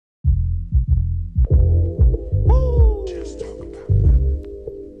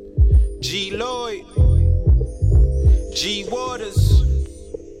G Lloyd, G Waters,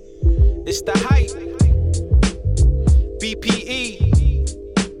 it's the hype. BPE,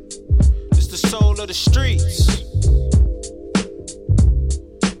 it's the soul of the streets.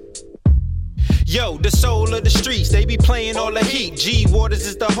 Yo, the soul of the streets, they be playing all the heat. G Waters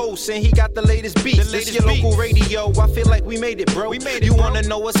is the host and he got the latest beats. This your local radio, I feel like we made it, bro. You wanna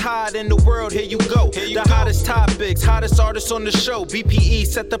know what's hot in the world, here you go. The hottest topics, hottest artists on the show. BPE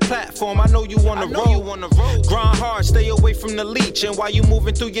set the platform, I know you wanna roll. Grind hard, stay away from the leech. And while you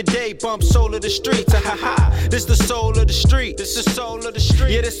moving through your day, bump soul of the streets. This the soul of the street. This the soul of the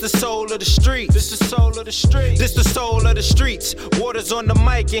street. Yeah, this the soul of the street. This the soul of the street. This the soul of the streets. Waters on the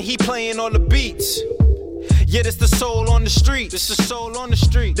mic and he playing all the beats. Yeah, this the soul on the street. This the soul on the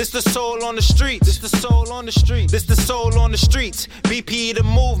street. This the soul on the street. This the soul on the street. This the soul on the streets. BPE the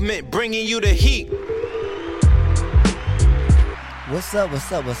movement, bringing you the heat. What's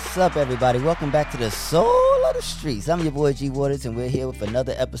up, everybody? Welcome back to the Soul of the Streets. I'm your boy G Waters, and we're here with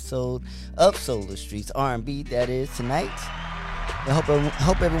another episode of Soul of the Streets, R&B, that is, tonight. I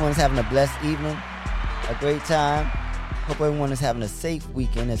hope everyone's having a blessed evening, a great time. Hope everyone is having a safe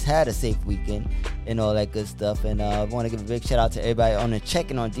weekend, has had a safe weekend, and all that good stuff. And I want to give a big shout out to everybody on the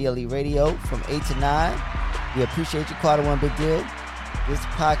checking on DLE Radio from 8 to 9. We appreciate you, Quarter One Big Deal. This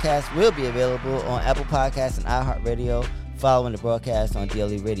podcast will be available on Apple Podcasts and iHeartRadio following the broadcast on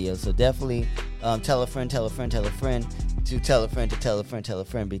DLE Radio. So definitely tell a friend, to tell a friend, to tell a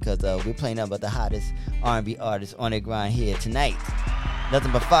friend, because we're playing out about the hottest R&B artists on their grind here tonight.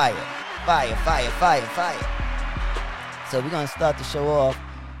 Nothing but fire. So we're going to start the show off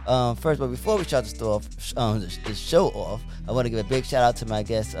first, but before we start the show off, I want to give a big shout out to my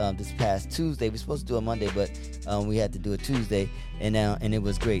guest this past Tuesday. We were supposed to do it Monday, but we had to do it Tuesday, and it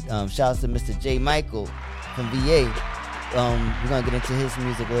was great. Shout out to Mr. J. Michael from VA. We're going to get into his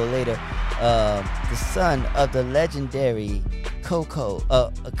music a little later. The son of the legendary Coco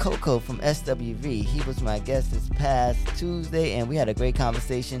from SWV. He was my guest this past Tuesday, and we had a great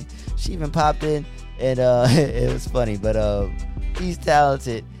conversation. She even popped in, and it was funny, but he's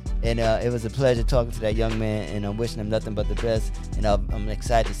talented, and it was a pleasure talking to that young man, and I'm wishing him nothing but the best, and I'm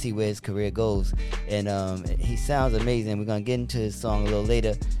excited to see where his career goes, and he sounds amazing. We're going to get into his song a little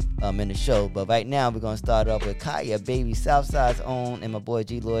later in the show, but right now we're going to start off with Kaya Baby, Southside's own, and my boy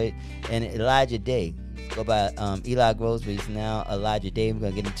G Lloyd, and Elijah Day. Go by Eli Groves, but he's now Elijah Day. We're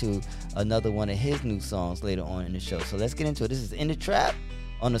going to get into another one of his new songs later on in the show, so let's get into it. This is In the Trap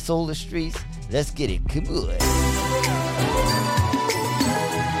on the Soul of the Streets. Let's get it. Come on.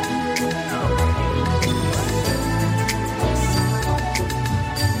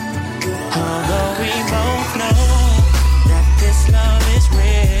 Although we both know that this love is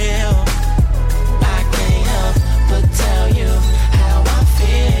real, I can't help but tell you how I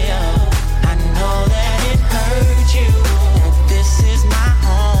feel. I know that it hurts you, that this is my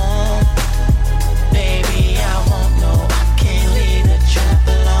home. Baby, I won't know, I can't leave the trap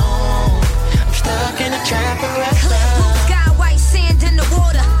alone. I'm stuck in a trap forever. Blue sky, white sand in the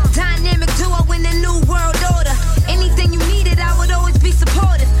water. Dynamic duo in the new world order. Anything you needed, I would always be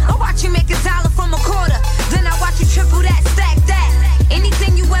supportive. I watch you make $1 from a quarter, then I watch you triple that, stack that.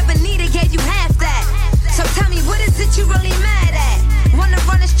 Anything you ever needed, gave you half that. So tell me, what is it you really mad at? Wanna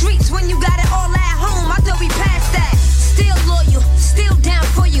run the streets when you got it all at home? I thought we passed that. Still loyal, still down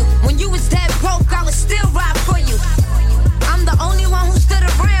for you. When you was that broke, I would still ride for you. I'm the only one who stood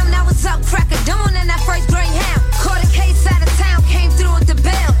around. Now it's up, crack of dawn in that first Greyhound. Caught a case out of town, came through with the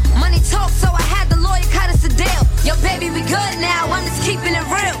bail. Money talk, so I had the lawyer cut us a deal. Yo, baby, we good now, I'm just keeping it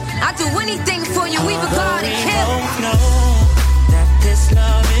real. I'll do anything for you, we would guard and kill. We both know that this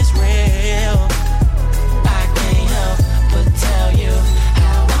love is real. I can't help but tell you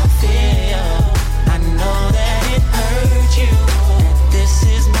how I feel. I know that it hurts you, that this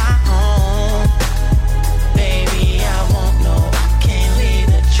is my home. Baby, I won't know, I can't leave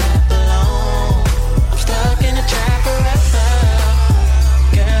the trap alone. I'm stuck in a trap forever.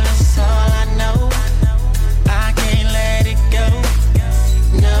 Girl, that's all I know. I can't let it go.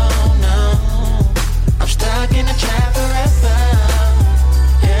 No, I'm stuck in a trap forever.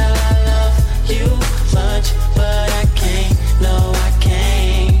 Girl, I love you much, but I can't, no I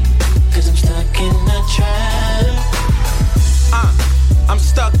can't, 'cause I'm stuck in a trap. I'm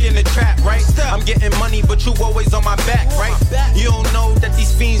stuck in the trap, right? I'm getting money, but you always on my back, right? You don't know that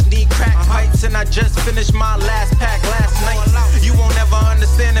these fiends need crack pipes, and I just finished my last pack last night. You won't ever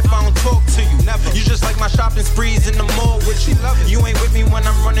understand if I don't talk to you. You just like my shopping sprees in the mall with you. You ain't with me when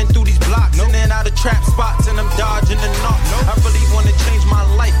I'm running through these blocks, in and out of trap spots, and I'm dodging the knocks. I really wanna change my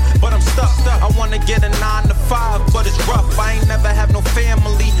life, but I'm stuck. I wanna get a 9 to 5, but it's rough. I ain't never have no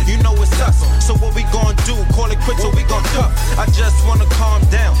family, you know it's up.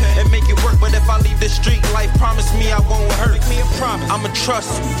 I'ma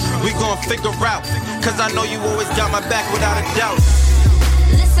trust you. We gon' figure out, cause I know you always got my back without a doubt.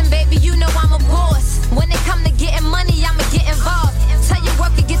 Listen, baby, you know I'm a boss. When it come to getting money, I'ma get involved. Tell your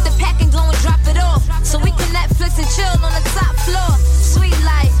worker, get the pack and go and drop it off. So we can Netflix and chill on the top floor. Sweet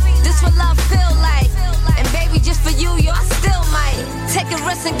life, this what love feel like. And baby, just for you, yo, I still might take a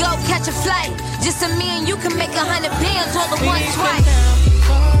risk and go catch a flight. Just so me and you can make 100 bands all at once, right?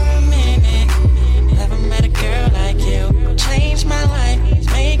 For a minute, never met a girl like you. Change my life,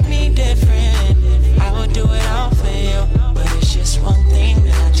 make me different. I would do it all for you, but it's just one thing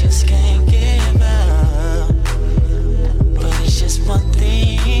that I just can't give up. But it's just one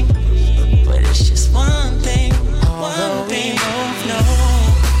thing. But it's just one thing. Although we both know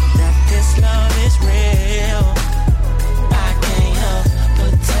that this love is real, I can't help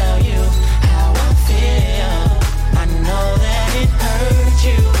but tell you how I feel. I know that it hurt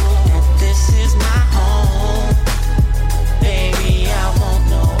you, that this is my home. Baby, I won't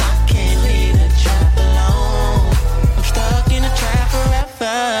know, I can't leave the trap alone. I'm stuck in a trap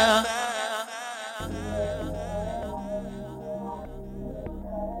forever.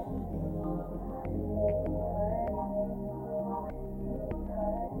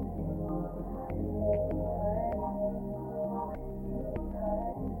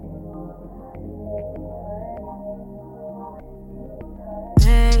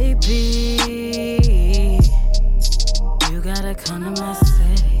 Baby, you gotta come to my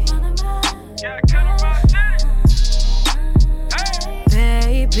city.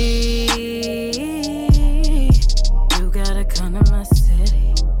 Baby, you gotta come to my city.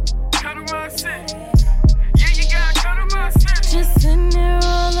 Just sitting there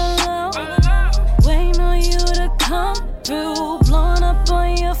all alone, waiting on you to come through, blowing up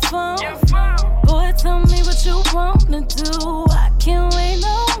on your phone. Boy, tell me what you wanna do. I can't wait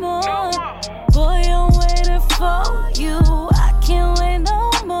no more. Boy, I'm waiting for you. I can't wait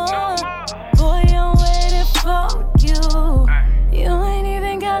no more. Boy, I'm waiting for you. You ain't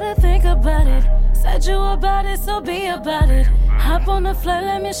even gotta think about it. Said you about it, so be about it. Hop on the flight,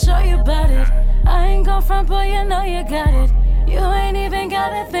 let me show you about it. I ain't gon' front, boy, you know you got it. You ain't even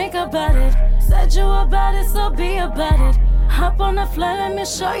gotta think about it. Said you about it, so be about it. Hop on the flight, let me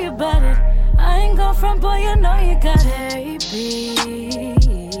show you about it. I ain't gon' front, boy, you know you got it. Baby,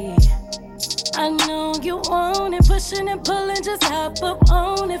 I know you want it. Pushing and pulling, just hop up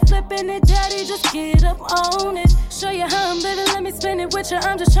on it. Flipping it, daddy, just get up on it. Show you how I'm living, let me spin it with you.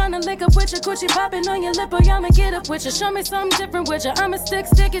 I'm just tryna lick up with you. Coochie popping on your lip, boy, I'ma get up with you. Show me something different with you. I'ma stick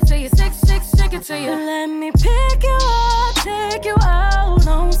it to you. Stick it to you. Let me pick you up, take you out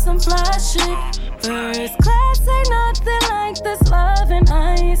on some fly shit. First class ain't nothing like this loving,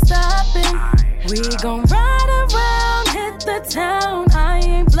 I ain't stopping. We gon' ride around, hit the town, I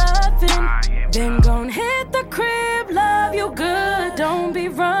ain't bluffing. Then gon' hit the crib, love you good, don't be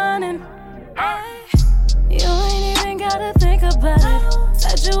running. You ain't even gotta think about it.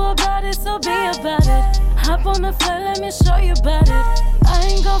 Said you about it, so be about it. Hop on the flight, let me show you about it. I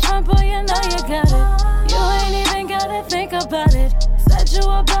ain't gon' front, boy, you know you got it. You ain't even gotta think about it. Said you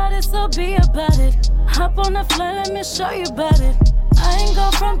about it, so be about it. Hop on the flight, let me show you about it. I ain't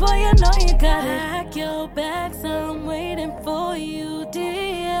gon' front, boy, you know you got it. Pack your bags, I'm waiting for you,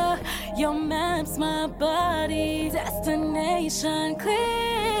 dear. Your map's my body, destination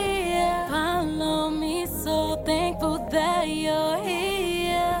clear. Follow me, so thankful that you're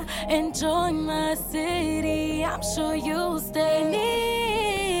here. Enjoy my city, I'm sure you'll stay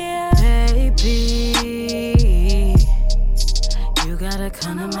near. Baby, you gotta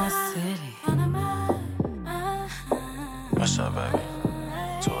come to my city. What's up, baby?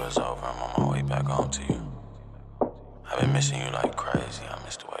 Tour is over, I'm on my way back home to you. I've been missing you like crazy. I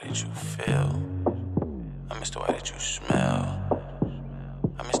miss the way that you feel. I miss the way that you smell.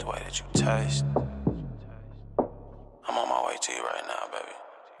 I miss the way that you taste. I'm on my way to you right now, baby.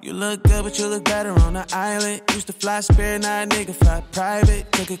 You look good, but you look better on the island. Used to fly Spirit, now a nigga fly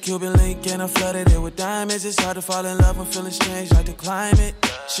private. Took a Cuban link and I flooded it with diamonds. It's hard to fall in love when feeling strange like the climate.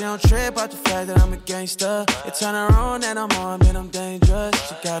 She don't trip out the fact that I'm a gangster. It turn her on and I'm on, man, I'm dangerous.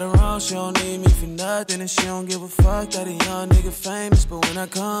 She got her own, she don't need me for nothing. And she don't give a fuck that a young nigga famous. But when I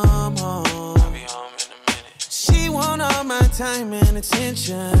come home, I'll be home in a minute. she want all my time and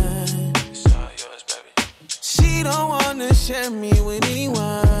attention. It's all yours, baby. She don't wanna share me with anyone.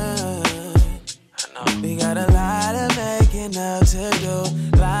 I know. We got a lot of making up to do.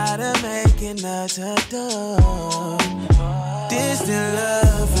 Lot of making up to do. Distant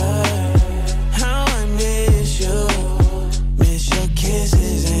lover, how I miss you. Miss your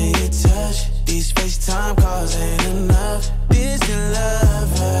kisses and your touch. These FaceTime calls ain't enough. Distant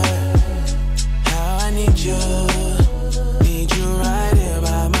lover, how I need you. Need you right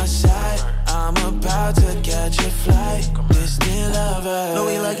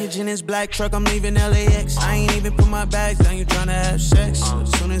this black truck, I'm leaving LAX. I ain't even put my bags down, you tryna have sex.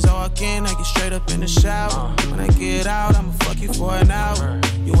 As soon as I walk in, I get straight up in the shower. When I get out, I'ma fuck you for an hour.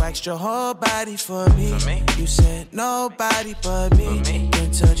 You asked your whole body for me. You said nobody but me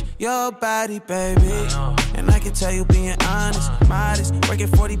can touch your body, baby. And I can tell you being honest, modest. Working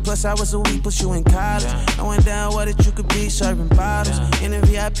 40 plus hours a week, plus you in college. Knowing down what it you could be, serving bottles. In a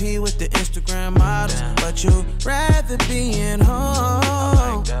VIP with the Instagram models. But you'd rather be in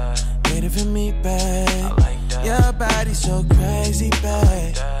home. Waiting for me, babe. Your body's so crazy,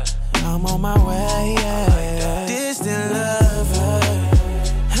 babe. I'm on my way, yeah. Distant lover.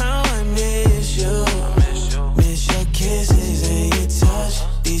 How I miss you. Miss your kisses and your touch.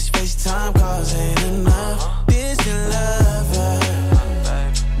 These FaceTime calls ain't enough. Distant lover.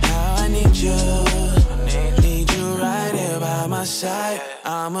 How I need you. Need you right here by my side.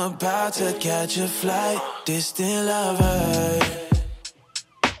 I'm about to catch a flight. Distant lover.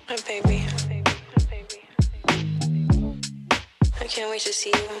 Hi, baby. I can't wait to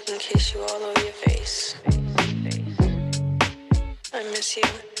see you and kiss you all over your face. I miss you.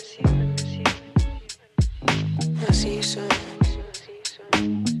 I'll see you soon.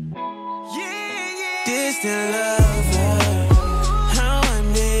 Distant lover, how I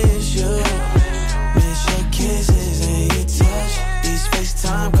miss you. Miss your kisses and your touch. These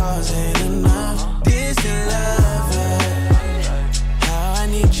FaceTime calls ain't enough. Distant lover, how I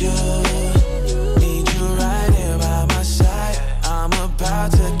need you. Need you right here by my side. I'm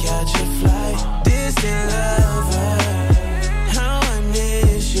about to catch a flight. Distant lover, how I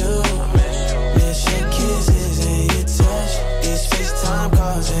miss you. Miss your kisses and your touch. These FaceTime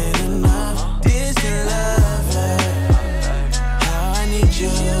calls ain't enough. Distant lover, how I need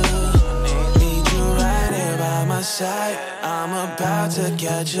you. Need you right here by my side. I'm about to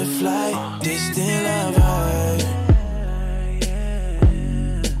catch a flight. Distant lover.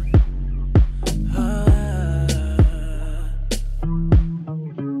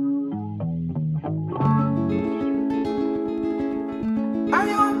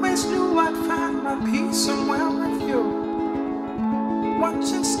 I always knew I'd find my peace somewhere with you.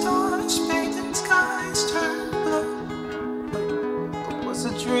 Watching stars fade and skies turn blue. It was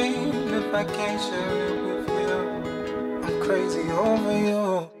a dream if I can't share it with you. I'm crazy over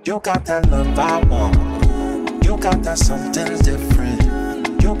you. You got that love I want. You got that something different.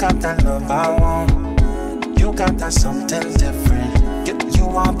 You got that love I want. You got that something different. You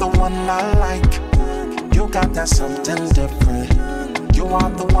are the one I like. You got that something different. You are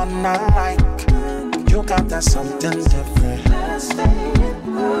the one I like. You got that something different.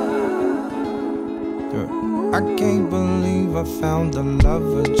 I can't believe I found a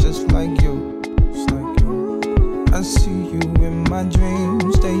lover just like you. I see you in my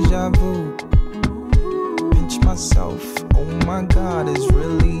dreams, deja vu. Pinch myself, oh my God, it's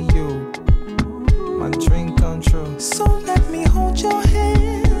really you. My dream come true. So let me hold your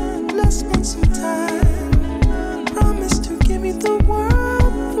hand, let's spend some time. Promise to give you the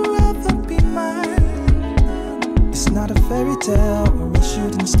world, forever be mine. It's not a fairy tale or a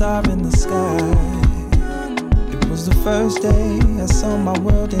shooting star in the sky. It was the first day I saw my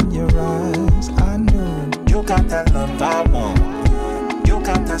world in your eyes. I knew. You got that love I want. You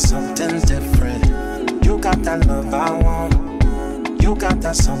got that something different. You got that love I want. You got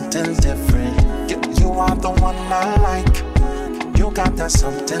that something different. You are the one I like. You got that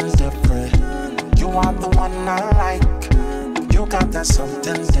something different. You are the one I like. You got that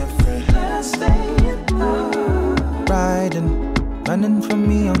something different. Riding, running from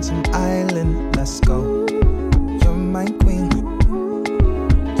me on some island. Let's go. You're my queen.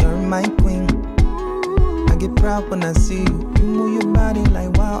 You're my queen. I get proud when I see you. You move your body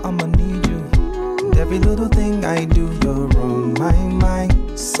like wow, I'ma need you. And every little thing I do, you're on my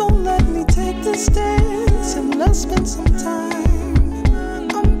mind. So let me take this dance and let's spend some time.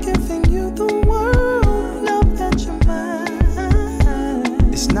 I'm giving you the world, now that you're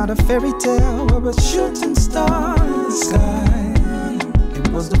mine. It's not a fairy tale or a shooting star in the sky. It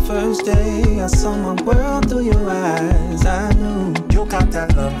was the first day I saw my world through your eyes. I knew. You got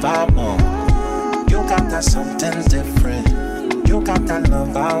that love I want. You got that something different. You got that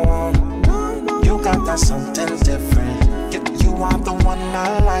love I want. You got that something different. You are the one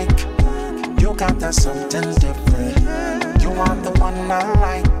I like. You got that something different. You are the one I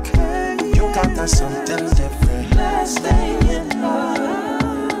like. You got that something different. Let's stay in love.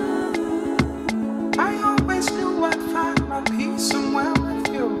 I always knew I'd find my peace somewhere with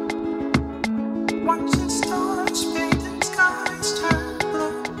you. Watching stars fade and skies turn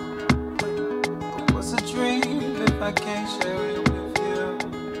blue. It was a dream if I can't share it with you.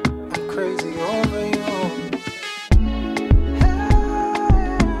 I'm crazy over you.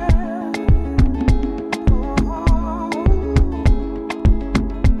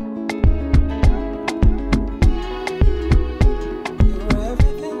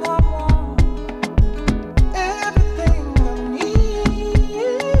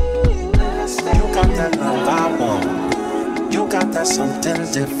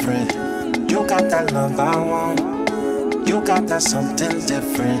 something different. You got that love I want. You got that something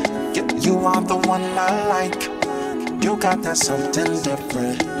different. You are the one I like. You got that something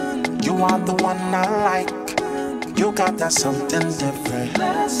different. You are the one I like. You got that something different.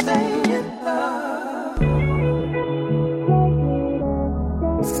 Let's stay in love.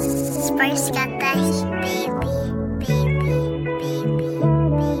 Spice got that heat, baby.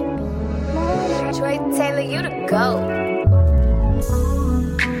 Troy Taylor, you the GOAT.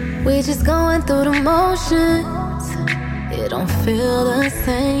 We just going through the motions. It don't feel the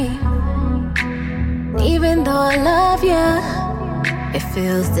same. Even though I love you, it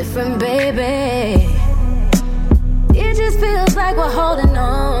feels different, baby. It just feels like we're holding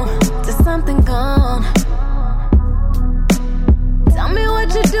on to something gone. Tell me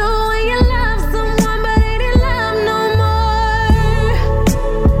what you do when you love someone but ain't in love no more.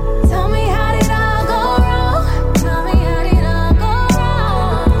 Tell me how did all go wrong? Tell me how did all go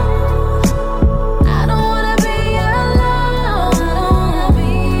wrong? I don't wanna be alone. I don't wanna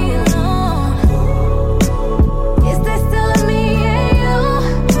be alone. Is there still a me and you?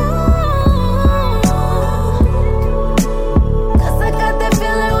 Cause I got that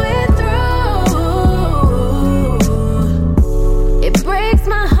feeling we're through. It breaks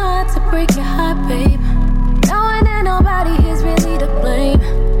my heart to break your heart, babe. Knowing that nobody is really to blame.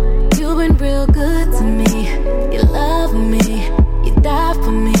 You've been real good to me. You love me. You die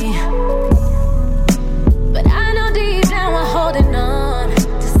for me. But I know deep down we're holding on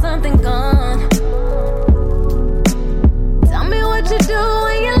to something gone. Tell me what you do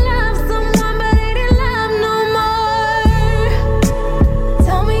when you love someone but ain't in love no more.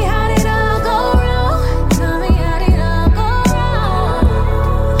 Tell me how did all go wrong? Tell me how did all go wrong?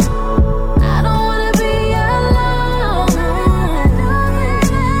 I don't wanna be alone.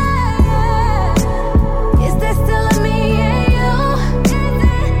 Is there still a me and you?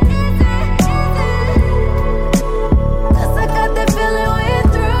 Cause I got that feeling we're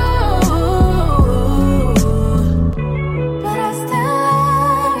through. But I still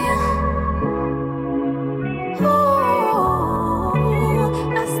love you. Ooh,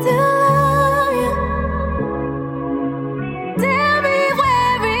 I still love you. Tell me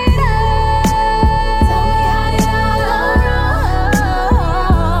where it is. Tell me how did all go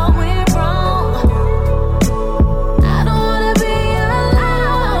wrong? We're wrong. I don't wanna be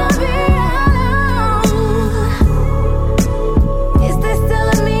alone. Is there still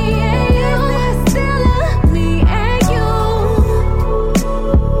a me and you? Still a me and you?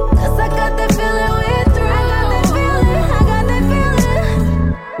 Cause I got that feeling we're through. I got that feeling.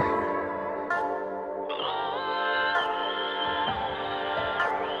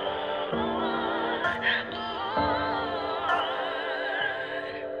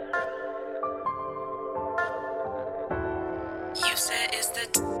 You said it's the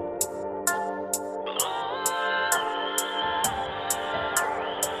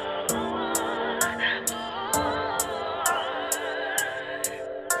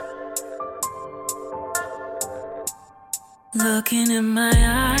looking in my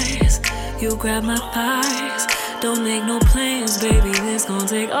eyes, you grab my thighs. Don't make no plans, baby, this gon'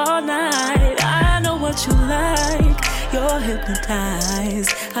 take all night. I know what you like, you're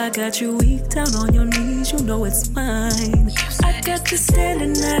hypnotized. I got you weak down on your knees, you know it's mine. I got you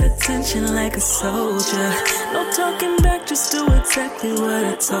standing at attention like a soldier. No talking back, just do exactly what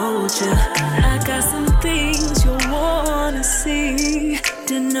I told you. I got some things you wanna see.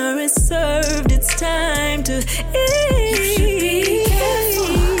 Dinner is served, it's time to eat. You should be careful.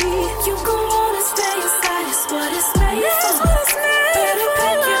 You gon' wanna stay inside, it's what it's made for. Better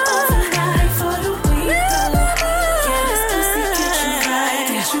pack your overnight for the weekend. Yeah, this pussy get you right,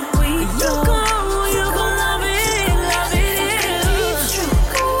 get you weak. You gon' love it,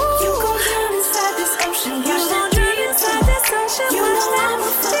 You gon' drown inside this ocean, watch that dream. You know I'm a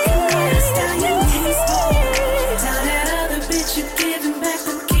fucking mess, down your knees. Tell that other bitch you giving back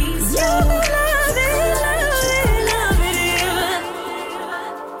the keys. You love it.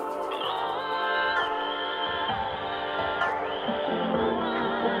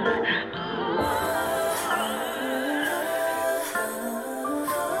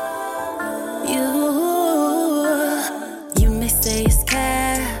 You may say it's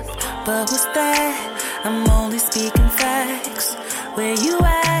cap, but what's that? I'm only speaking facts. Where you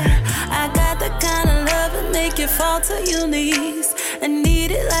at? I got the kind of love that make you fall to your knees and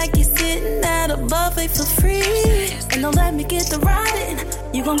need it like you're sitting at a buffet for free. And don't let me get the riding,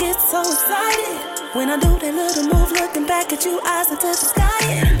 you gon' get so excited when I do that little move, looking back at you, eyes into the sky.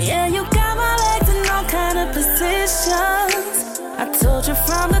 And yeah, you got my legs in all kind of positions. I told you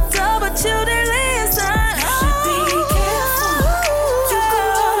from the top, but you didn't listen. You should be careful. You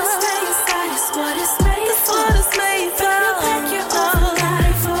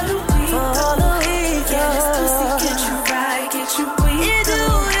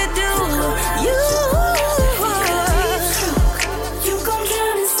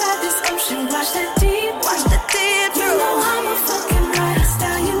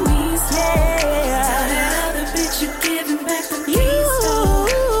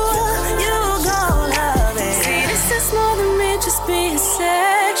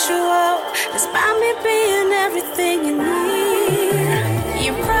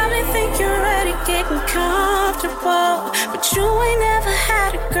getting comfortable, but you ain't never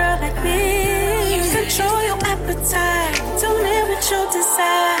had a girl like me. You control your appetite, don't limit your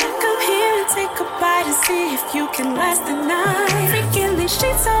desire. Come here and take a bite and see if you can last the night. Freaking these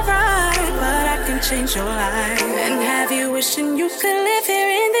sheets alright, but I can change your life and have you wishing you could live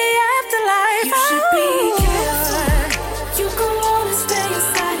here in the afterlife. You should be careful. You gon' wanna stay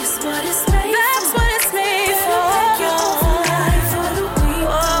inside, it's what it's made. That's what it's made for. Take your own life for the weak.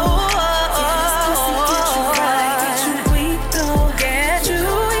 Get this pussy, get you right, get you weak though, get you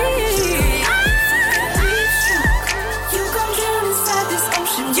weak. You gon' drown inside this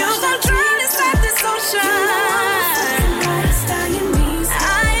ocean. You gon' drown inside this ocean. I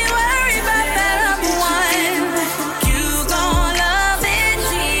ain't worried about that other one. You gon' love it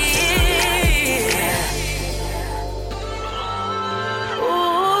here.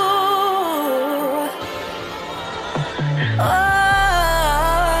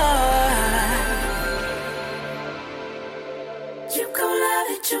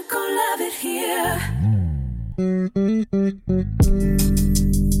 You gon' love it here.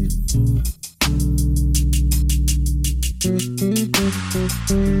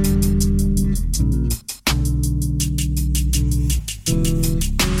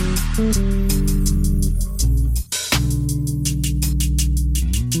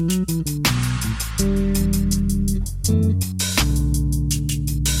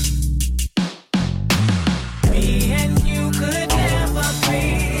 Me and you could never be.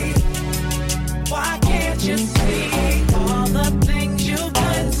 Why can't you see all the things you've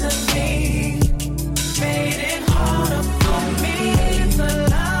done to me? Made it harder for me to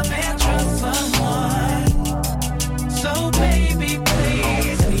love and trust someone. So baby,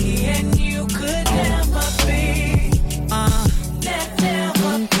 please, me and you could never be.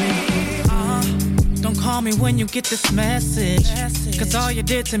 Never be. Don't call me when you get this message, cause all you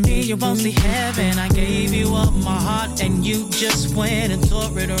did to me, you won't see heaven. I gave you up my heart and you just went and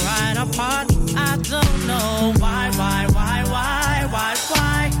tore it right apart. I don't know why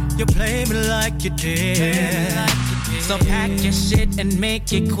you play me like you did. So pack your shit and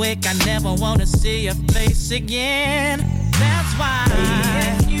make it quick. I never wanna see your face again. That's why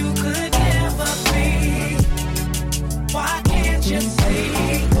you could never be. Why can't you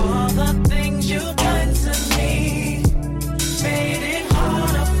see all the things you've done to me? Made it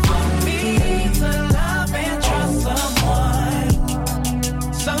harder for me to love and trust someone.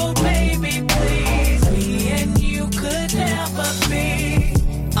 So baby, please, me and you could never be.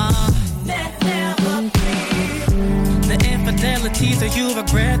 Never be. The infidelities, so you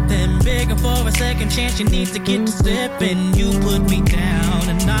regret them. Begging for a second chance, you need to get to slipping. You put me down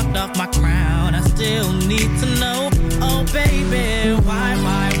and knocked off my crown. I still need to know, oh baby, why?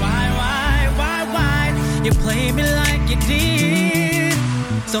 You play me like you did.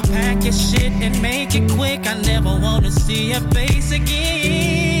 So pack your shit and make it quick. I never wanna see your face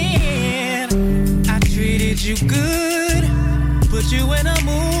again. I treated you good, put you in a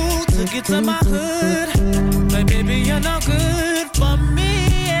mood to get to my hood. But baby, you're no good for me.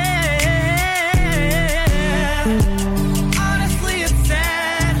 Honestly, it's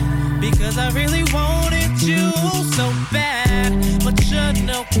sad, because I really wanted you so bad. But you're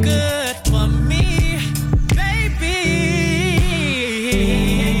no good for me.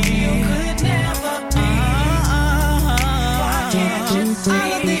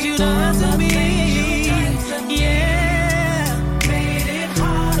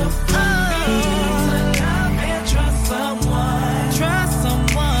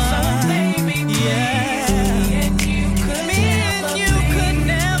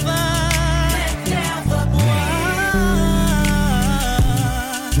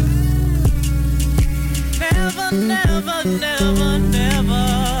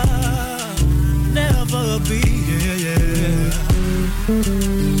 Never be,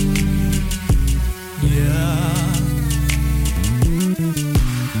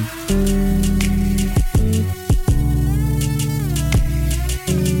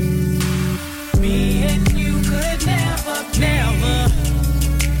 Me and you could never.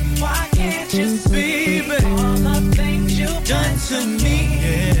 Why can't you see, baby, all the things you've done to me?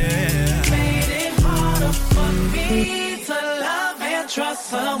 Made it harder for me to love and trust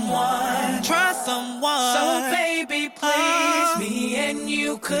someone. So baby, please, me and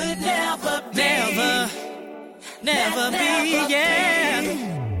you could never be. Never be, yeah.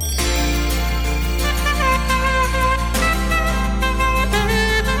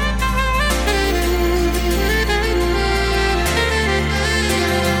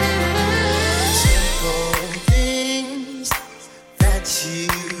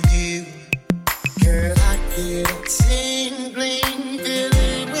 Girl, I get a tingling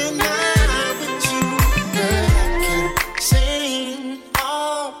feeling when I'm with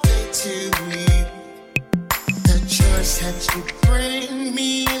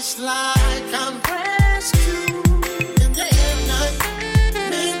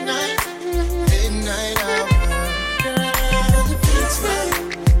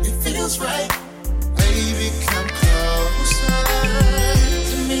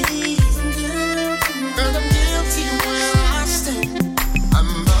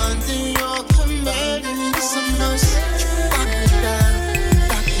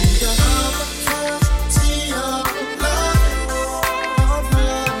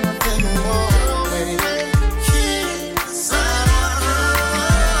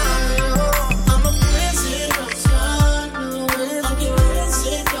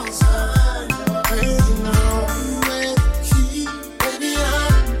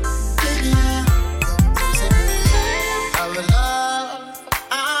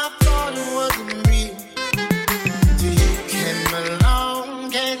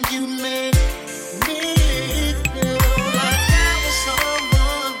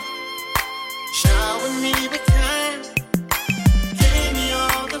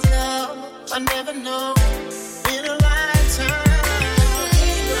I never know. In a lifetime,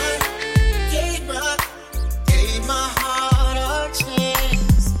 gave my heart a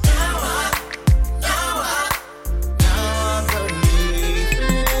chance. Now I believe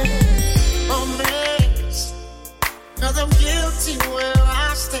romance. 'Cause I'm guilty where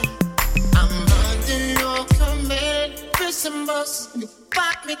I stand. I'm under your command. Listen, boss, you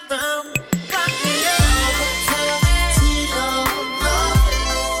back me down, back me up.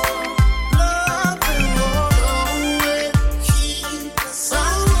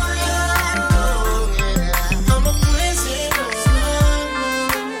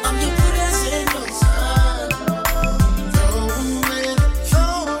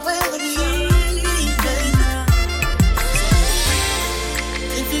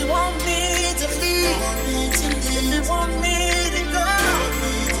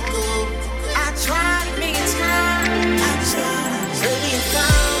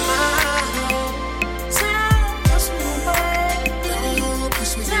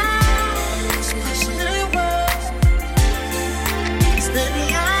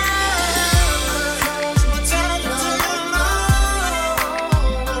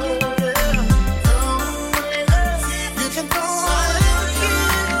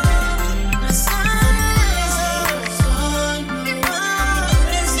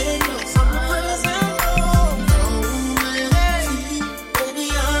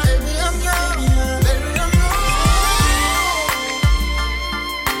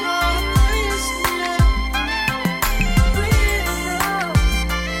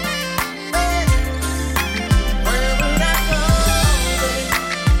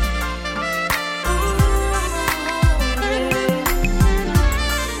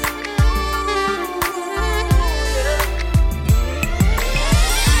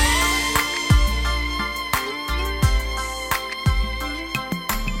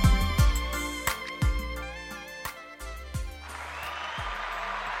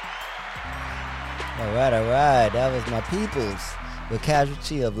 All right. That was my peoples with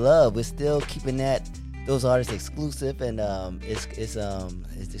Casualty of Love. We're still keeping those artists exclusive, and it's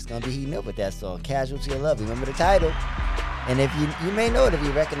just gonna be heating up with that song, Casualty of Love. Remember the title, and if you may know it if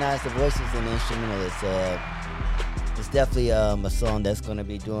you recognize the voices in the instrumental. It's definitely a song that's gonna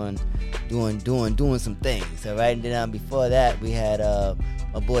be doing some things. All right, and then before that we had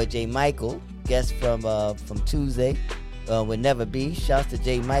my boy J. Michael, guest from Tuesday. Would Never Be. Shouts to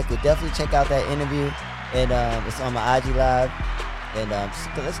J. Michael. Definitely check out that interview, and it's on my IG Live. And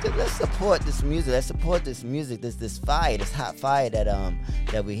let's support this music. Let's support this music. This fire, this hot fire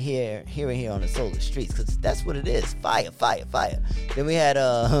that we hearing here on the Solar Streets, because that's what it is. Fire. Then we had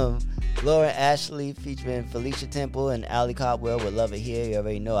Lauren Ashley featuring Felicia Temple and Ali Caldwell with Love It Here. You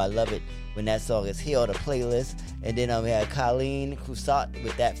already know I love it when that song is here on the playlist. And then we had Colleen Crusat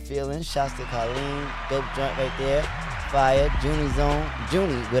with That Feeling. Shouts to Colleen. Dope joint right there. Fire. Junie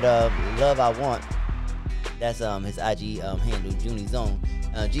with Love I Want. That's his IG handle, Junie Zone.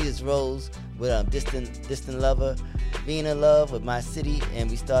 Jesus Rose with Distant Lover. Being in Love with My City. And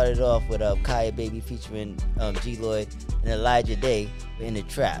we started off with Kaya Baby featuring G Lloyd and Elijah Day in the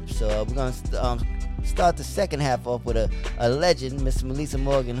Trap. So we're going to start the second half off with a legend, Miss Melissa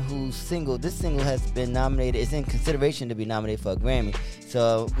Morgan, whose this single has been nominated, is in consideration to be nominated for a Grammy.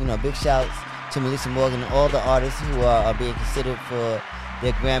 So, big shouts to Melissa Morgan and all the artists who are being considered for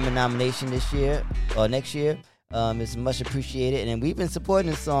their Grammy nomination this year or next year. It's much appreciated, and we've been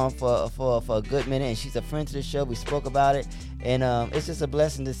supporting this song for a good minute, and she's a friend to the show. We spoke about it, and it's just a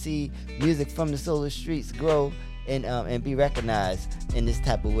blessing to see music from the Solar Streets grow and be recognized in this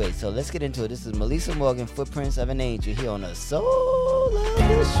type of way. So let's get into it. This is Melissa Morgan, Footprints of an Angel, here on the Solar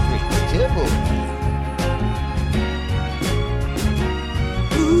Streets. Jibble.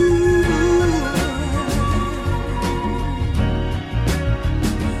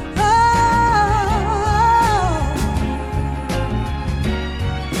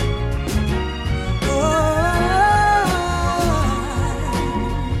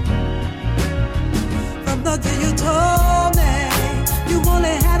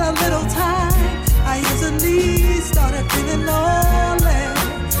 Feeling lonely,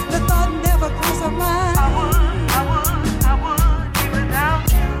 the thought never crossed my mind. I would, even without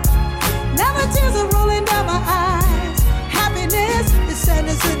you. Now the tears are rolling down my eyes. Happiness is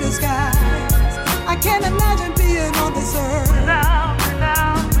sadness in the skies. I can't imagine being on this earth without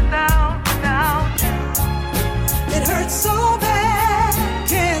you. It hurts so bad,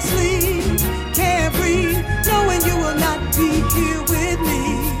 can't sleep, can't breathe, knowing you will not be here with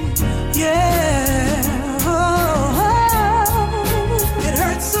me. Yeah.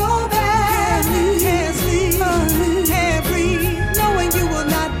 So bad, can't sleep, can't breathe, knowing you will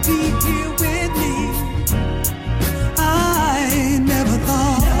not be here with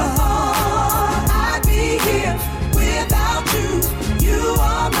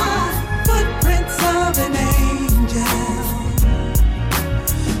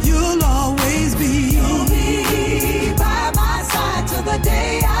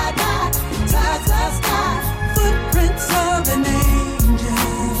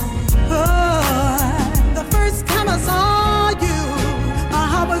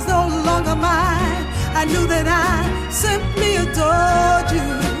that I simply adored you.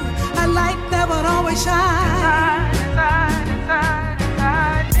 A light that would always shine.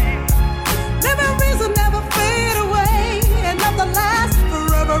 Memories will never fade away, and nothing lasts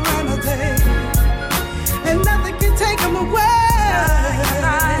forever and a day, and nothing can take them away.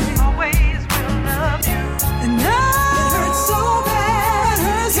 Always will love you. And now it hurts so bad,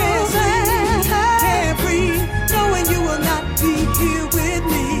 can't breathe, knowing you will not be here with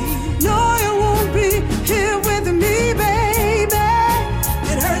me. No, you won't be here with me, baby.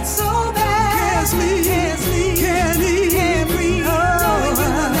 It hurts so bad, can't sleep, can't eat, can't breathe, knowing you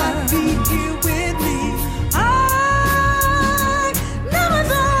will not be here with me. I never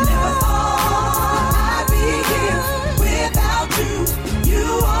thought I'd be here without you. You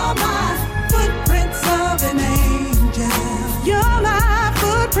are my footprints of an angel. You're my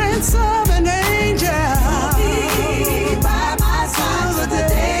footprints of an angel. I'll be by my side till the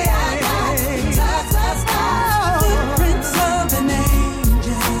day I die. Touch the sky. Footprints of an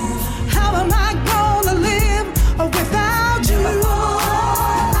angel. How am I gonna live without you?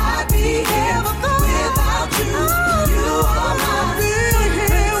 I'd be here without you. You are my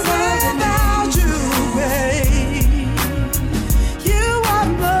footprints without you, babe. You are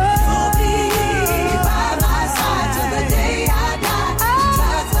love. I'll be by my side till the day I die.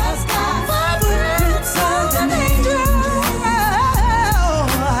 Touch the sky. Footprints of an angel.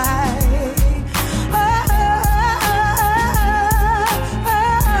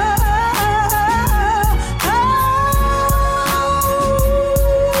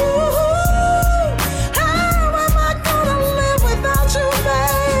 How am I gonna live without you,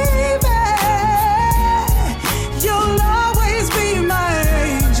 baby? You'll always be my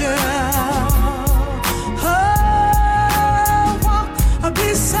angel. Walk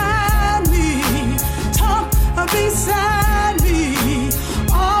beside me, talk beside me,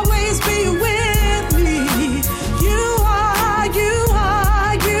 always be with me. You are, you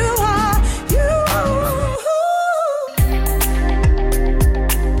are, you are, you are.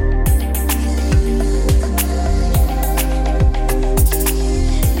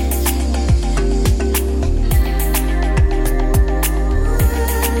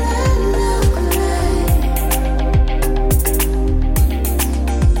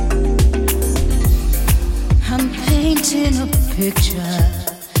 I'm painting a picture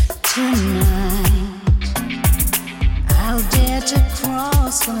tonight. I'll dare to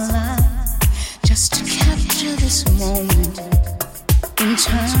cross the line just to capture this moment in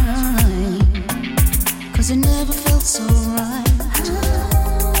time. 'Cause it never felt so right.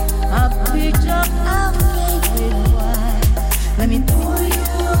 I picked up our favorite wine. Let me pour you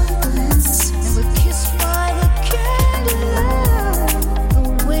a glass, and we'll kiss by the candlelight. The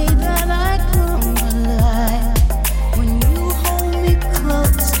way that I come alive when you hold me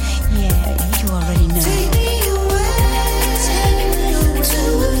close. Yeah, you already know. Take me away to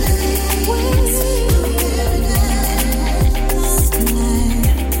a place.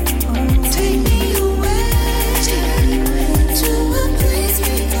 Take me away to a place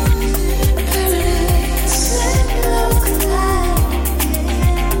beyond paradise. Let love collide.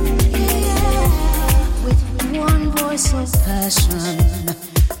 With one voice of passion,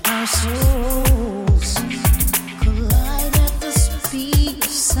 our souls collide at the speed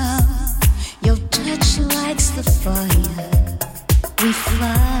of sound. Your touch lights the fire. We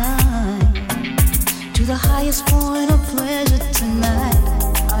fly to the highest point of pleasure tonight.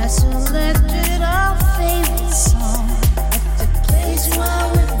 I selected our favorite song at the place while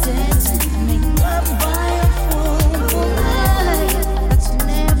we're dancing. Make love by a full night. Let's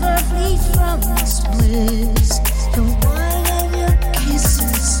never flee from this bliss. The wine of your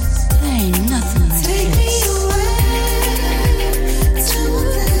kisses, there ain't nothing like this. Take me away to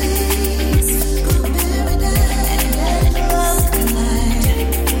a place called paradise. Let love collide.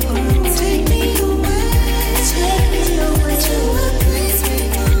 Take me away to a place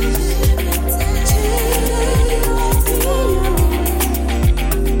beyond paradise.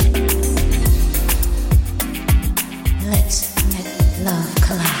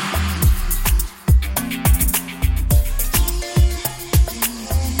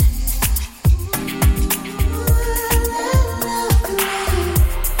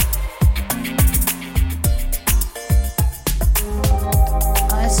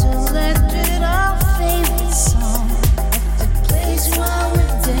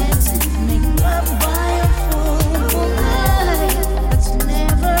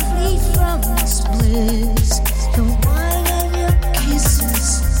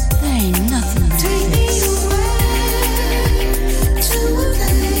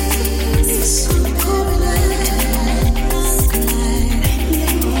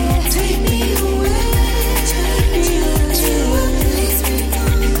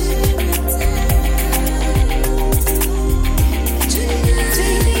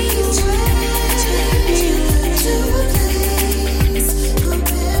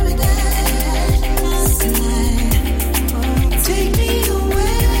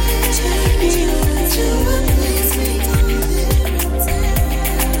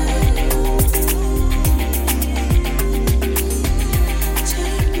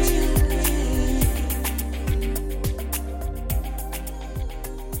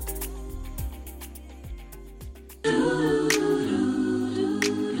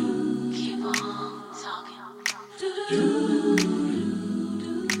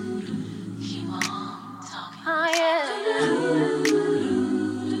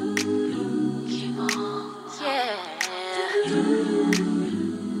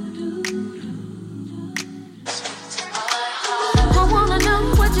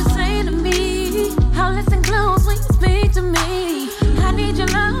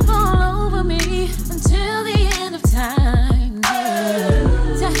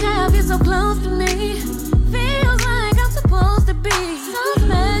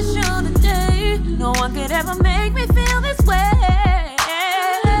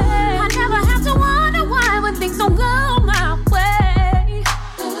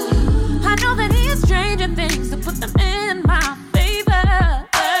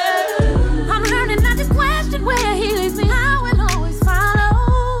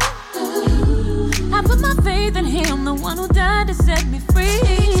 free.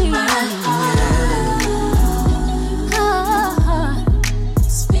 Speak to my heart.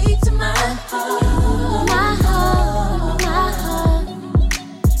 Speak to my heart. My heart, my heart.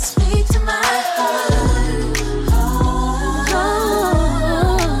 Speak to my heart.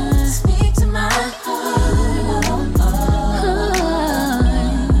 Speak to my heart.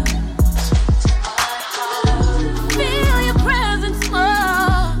 Feel your presence more.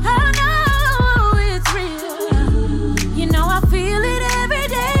 I know it's real. You know I feel it every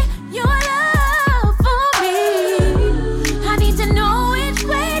day. Your love for me. I need to know which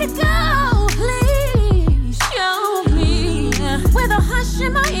way to go. Please show me. With a hush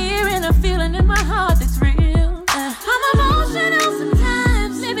in my ear and a feeling in my heart that's real. I'm emotional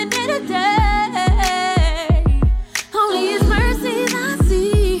sometimes, living day to day. Only His mercies I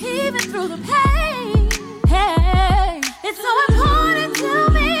see, even through the pain. Hey, it's so important to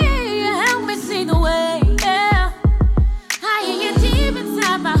me. Help me see the way. Yeah, I hear you deep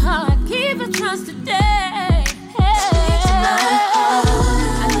inside my heart. Keep the trust today.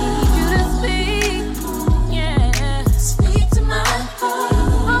 I need you to speak. Yeah, Speak to my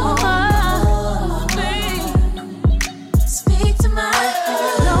heart. speak. Speak to my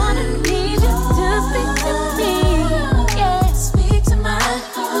heart. Lord, I need you to speak to me. Yeah, Speak to my heart.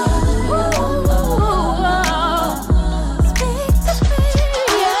 speak to me.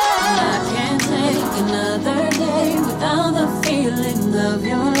 Yeah, I can't take another day without the feeling of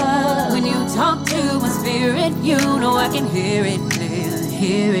your love. When you talk to my spirit, you know I can hear it clear,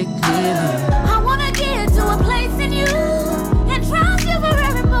 hear it clearly. I wanna get to a place in you and trust you for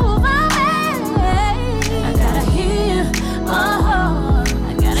every move I make. I gotta hear my heart.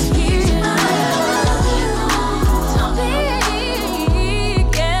 I gotta hear my heart.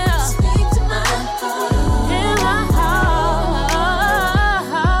 Speak, yeah. Speak to my heart. In my heart.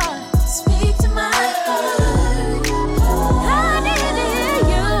 Speak to my heart. I need to hear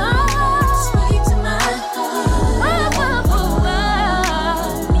you. Speak to my heart.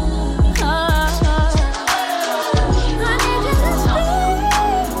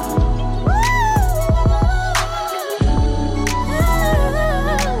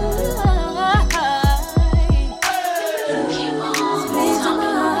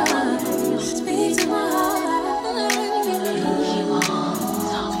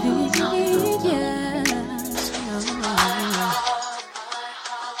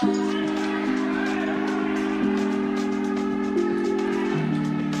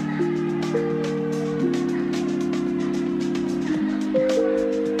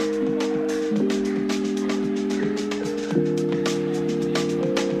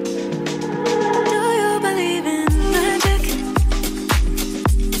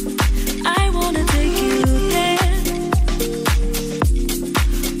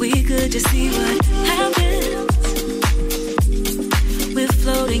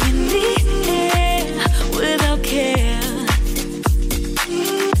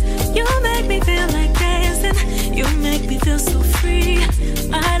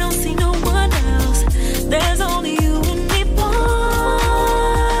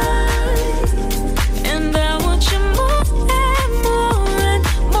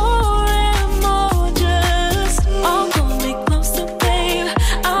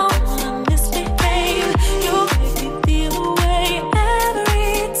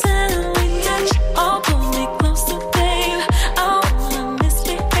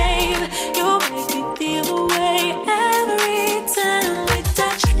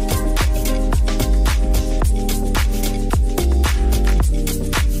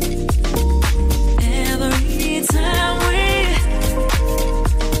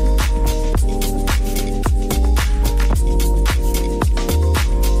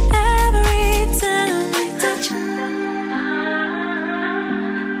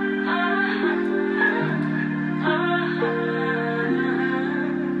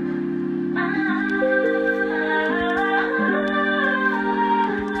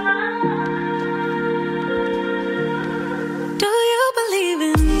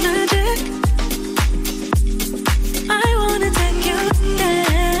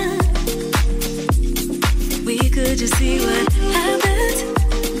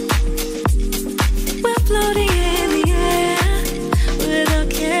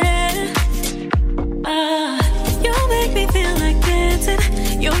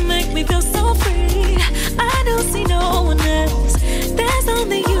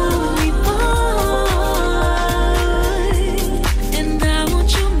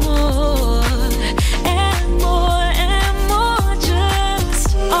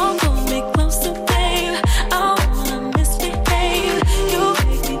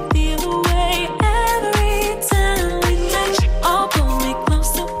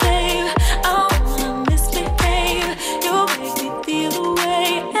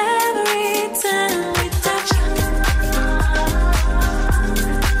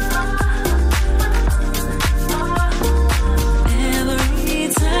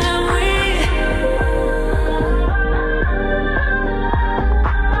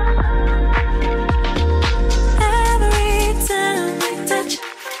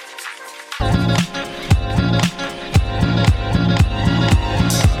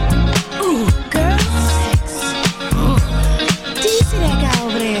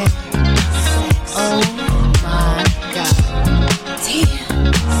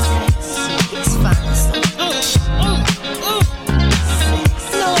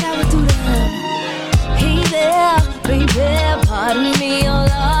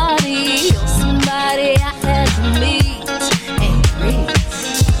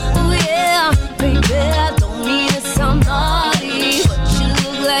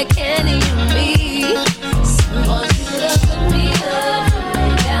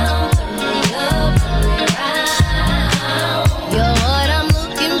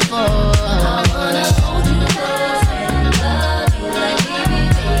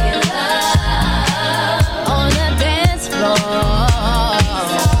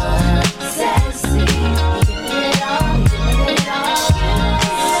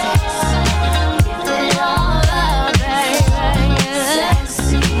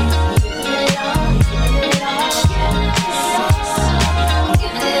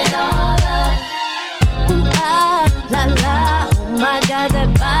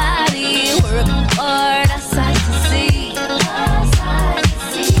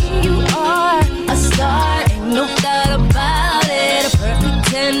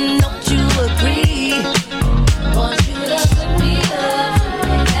 woman, don't you agree? Want you to put me up, put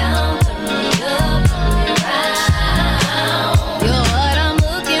me down, turn me up, turn me round. You're what I'm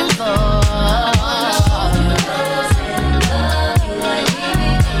looking for. You know in love, you like me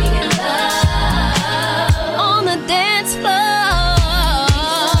making love on the dance floor,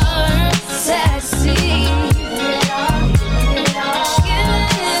 sexy.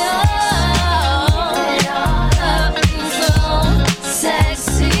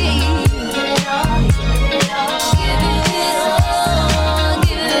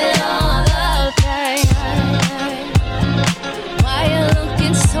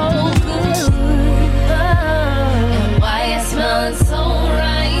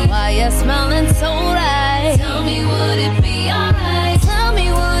 Smelling so right. Tell me, would it be alright? Tell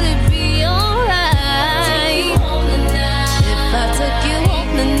me, would it be alright? Take you home tonight. If I took you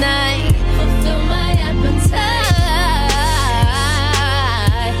home tonight, fulfill my appetite.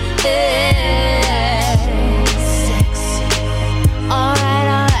 Yeah. Sexy. Alright,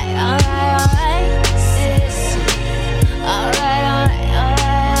 alright, alright, alright. Sexy. Alright, alright,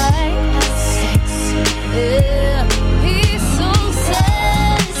 alright, alright. Sexy. Yeah. He's so sexy.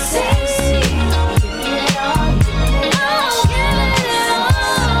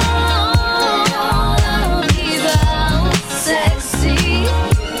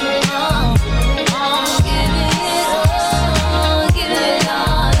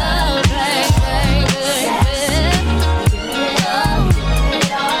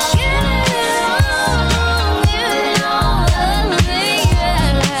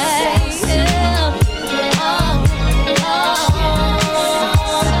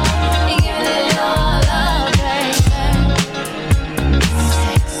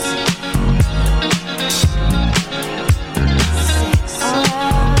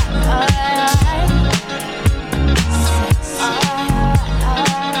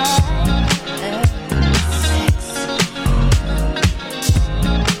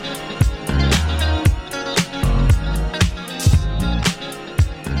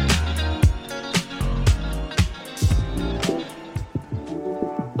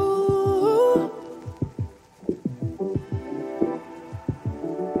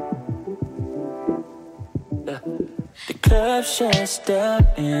 The club should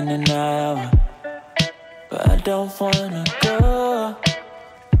step in an hour, but I don't wanna go.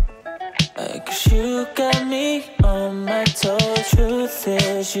 Cause you got me on my toes. Truth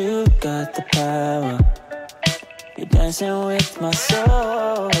is, you got the power. You're dancing with my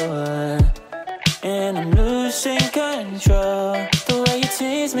soul, and I'm losing control. The way you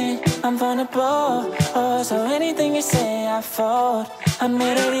tease me, I'm vulnerable. Oh, so anything you say, I fold. I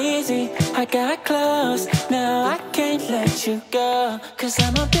made it easy, I got close. Now I can't let you go, cause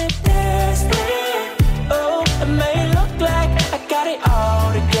I'm a bit desperate. Oh, it may look like I got it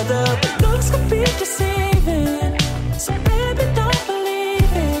all together, but looks could be deceiving. So baby, don't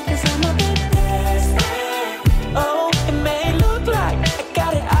believe it, cause I'm a bit desperate. Oh, it may look like I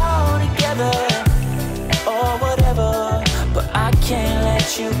got it all together, or whatever, but I can't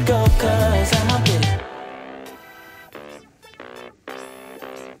let you go, cause I'm a bit.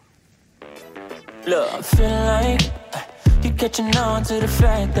 Look, I feel like you're catching on to the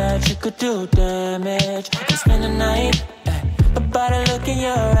fact that you could do damage and spend the night. But by the look in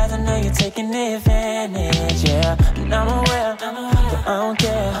your eyes, I know you're taking advantage. Yeah, and I'm aware, but I don't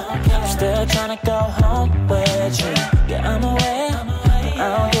care. I'm still trying to go home with you. Yeah, I'm aware, but I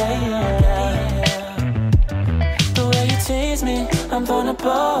don't care. The way you tease me, I'm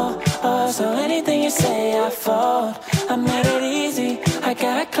vulnerable. Oh, so anything you say, I fold. I made it easy, I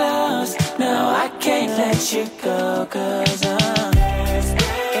got close. Now I can't let you go, cause I'm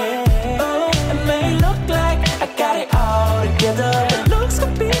desperate. Oh, it may look like I got it all together, but looks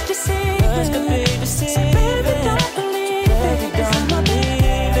could be deceiving. Looks could be deceiving. So baby, don't believe it, cause I'm a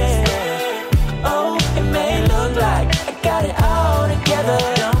desperate. Oh, it may look like I got it all together,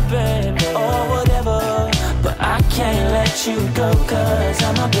 baby, or whatever, but I can't let you go, cause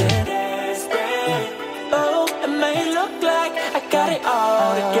I'm a bit desperate. Oh, it may look like I got it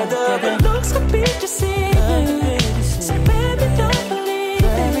all together, but looks could be deceiving. So baby, don't believe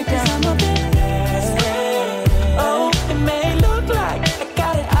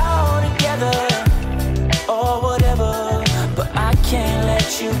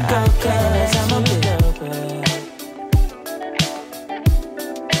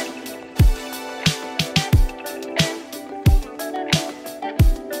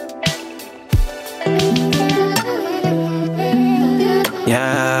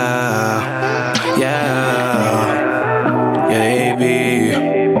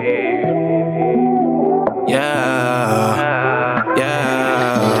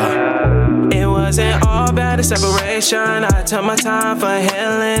wasn't all bad, the separation. I took my time for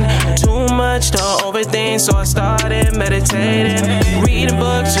healing. Too much to overthink, so I started meditating. Reading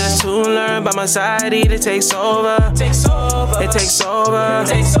books just to learn about my anxiety that takes over. It takes over. It takes over.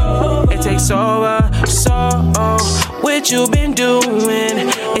 It takes over. So, what you been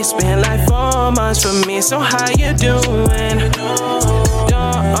doing? It's been like 4 months for me, so how you doing?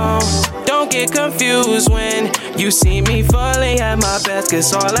 Don't get confused when you see me fully at my best,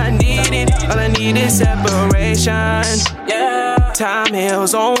 cause all I need is separation. Yeah. Time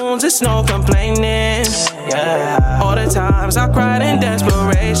heals wounds, it's no complaining. Yeah. All the times I cried in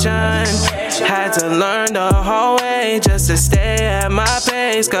desperation, had to learn the whole way just to stay at my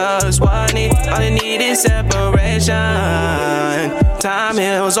pace, cause all I need is separation. Time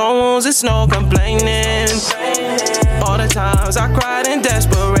heals wounds, it's no complaining. All the times I cried in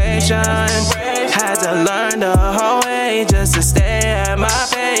desperation, had to learn the whole way just to stay at my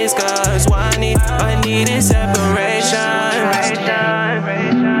pace, cause all I need is separation.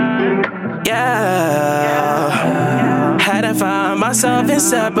 Yeah, had to find myself in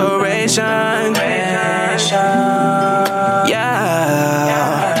separation. Yeah,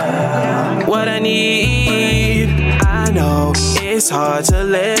 what I need, I know it's hard to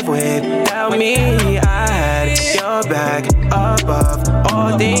live without me. I had your back above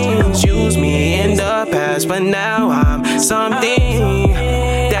all things. Use me in the past, but now I'm something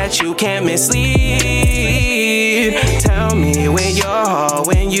that you can't mislead. Tell me where your heart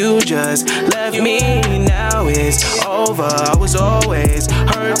when you just left me. Now it's over. I was always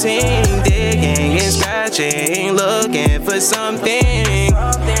hurting, digging and scratching, looking for something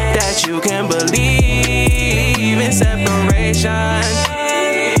that you can believe in. Separation.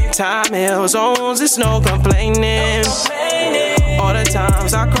 Time heals wounds, it's no complaining. All the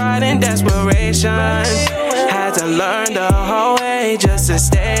times I cried in desperation, had to learn the whole way just to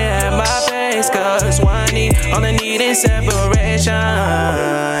stay at my pace, cause all I need is separation.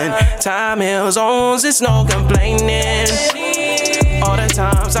 Time heals wounds, it's no complaining. All the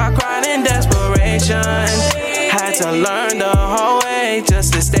times I cried in desperation, had to learn the whole way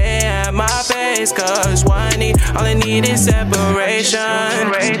just to stay at my pace, cause all I need is separation.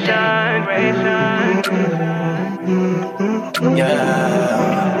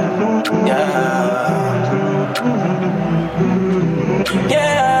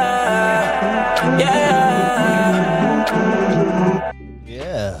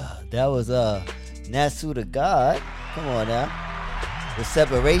 Yeah, that was Nasu the God. Come on now. The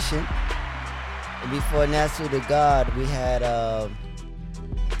Separation. And before Nasu the God, we had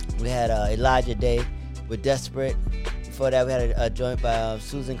Elijah Day with Desperate. Before that, we had a joint by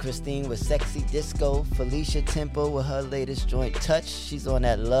Susan Christine with Sexy Disco. Felicia Tempo with her latest joint, Touch. She's on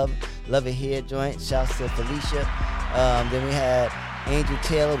that Love It Here joint. Shouts to Felicia. Then we had Angel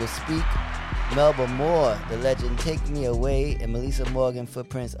Taylor with Speak. Melba Moore, the legend, Take Me Away, and Melissa Morgan,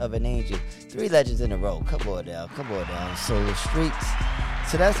 Footprints of an Angel. 3 legends in a row. Come on down. Solar Streets.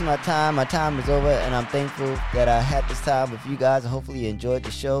 So that's my time. My time is over, and I'm thankful that I had this time with you guys. Hopefully you enjoyed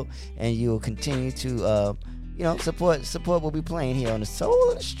the show, and you will continue to, support what we're playing here on the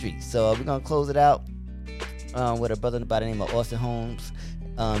Soul of the Streets. So we're gonna close it out with a brother by the name of Austin Holmes.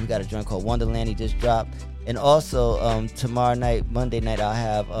 He got a joint called Wonderland he just dropped. And also, tomorrow night, Monday night, I'll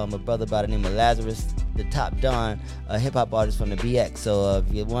have a brother by the name of Lazarus, the Top Don, a hip-hop artist from the BX. So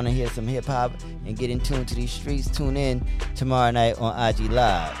if you want to hear some hip-hop and get in tune to these streets, tune in tomorrow night on IG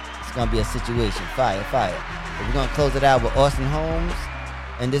Live. It's going to be a situation. Fire. But we're going to close it out with Austin Holmes.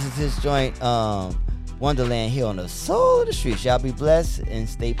 And this is his joint, Wonderland, here on the Soul of the Streets. Y'all be blessed and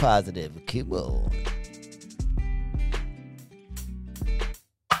stay positive. Keep on.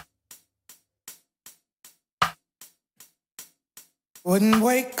 Wouldn't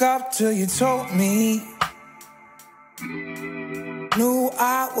wake up till you told me. Knew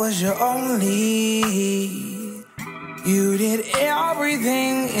I was your only. You did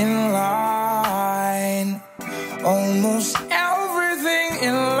everything in line. Almost everything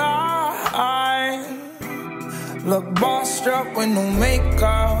in line. Look bossed up with no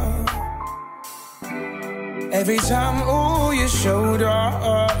makeup. Every time, ooh, you showed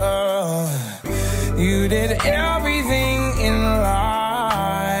up. You did everything in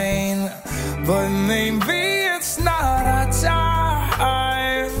line, but maybe it's not our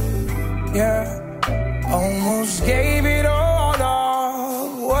time. Yeah, almost gave it all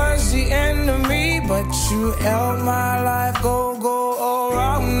up. Was the end of me, but you held my life go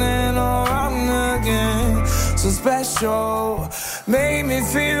around and around again. So special, made me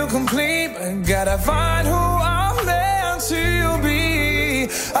feel complete. But gotta find who I'm meant to be.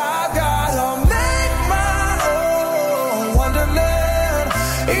 I gotta make my own wonderland,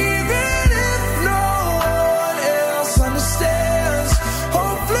 even if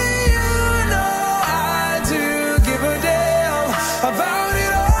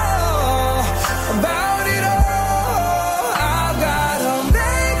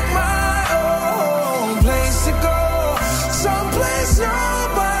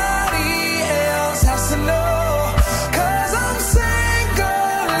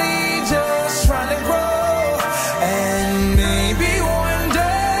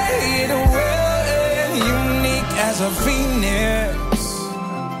a Venus.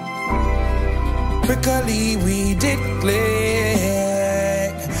 Prickly, we did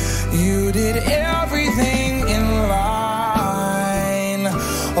click. You did everything in line,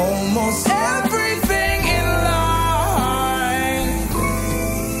 almost everything in line.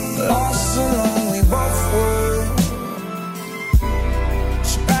 Lost alone we both were.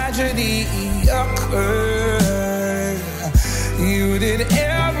 Tragedy occurred. You did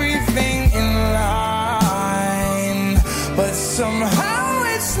everything in line, but somehow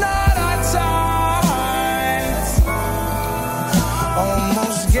it's not our time.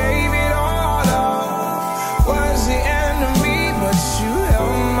 Almost gave it all up, was the enemy, but you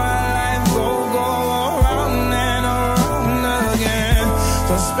held my life go around and around again.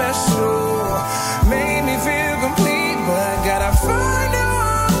 So special, made me feel complete, but gotta find out.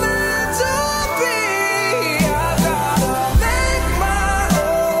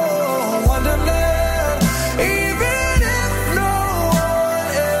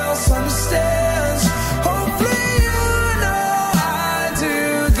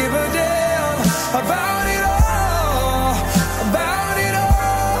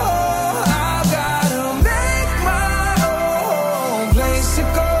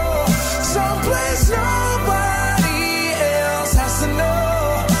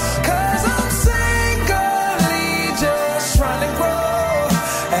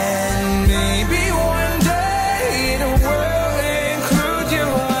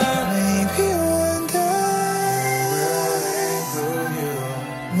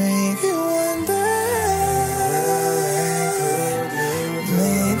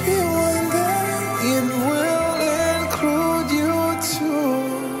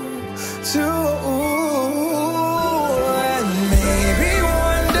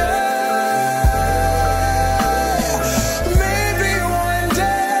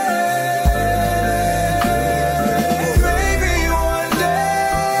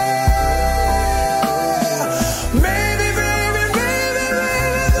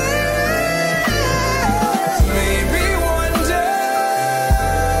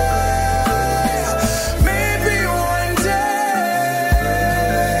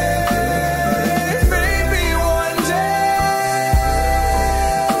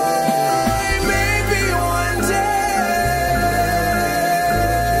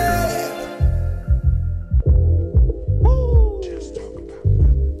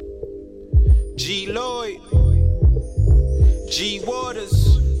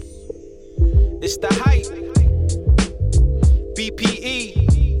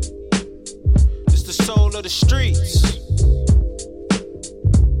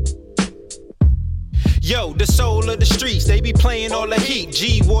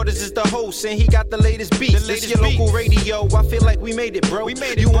 And he got the latest beats. This your local radio. I feel like we made it, bro.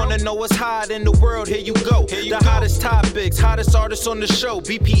 You wanna know what's hot in the world? Here you go. The hottest topics, hottest artists on the show.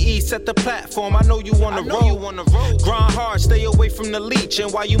 BPE set the platform. I know you wanna roll. Grind hard, stay away from the leech.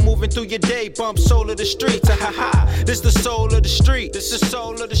 And while you moving through your day, bump soul of the streets. Ha ha. This the soul of the street. This the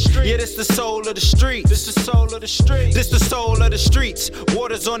soul of the street. Yeah, this the soul of the street. This the soul of the street. This the soul of the streets.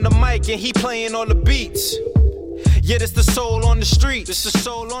 Waters on the mic and he playing all the beats. Yeah, this the soul on the street. This the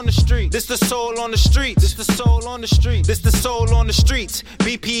soul on the street. This the soul on the street. This the soul on the street. This the soul on the streets.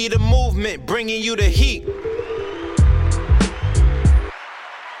 BP the movement, bringing you the heat.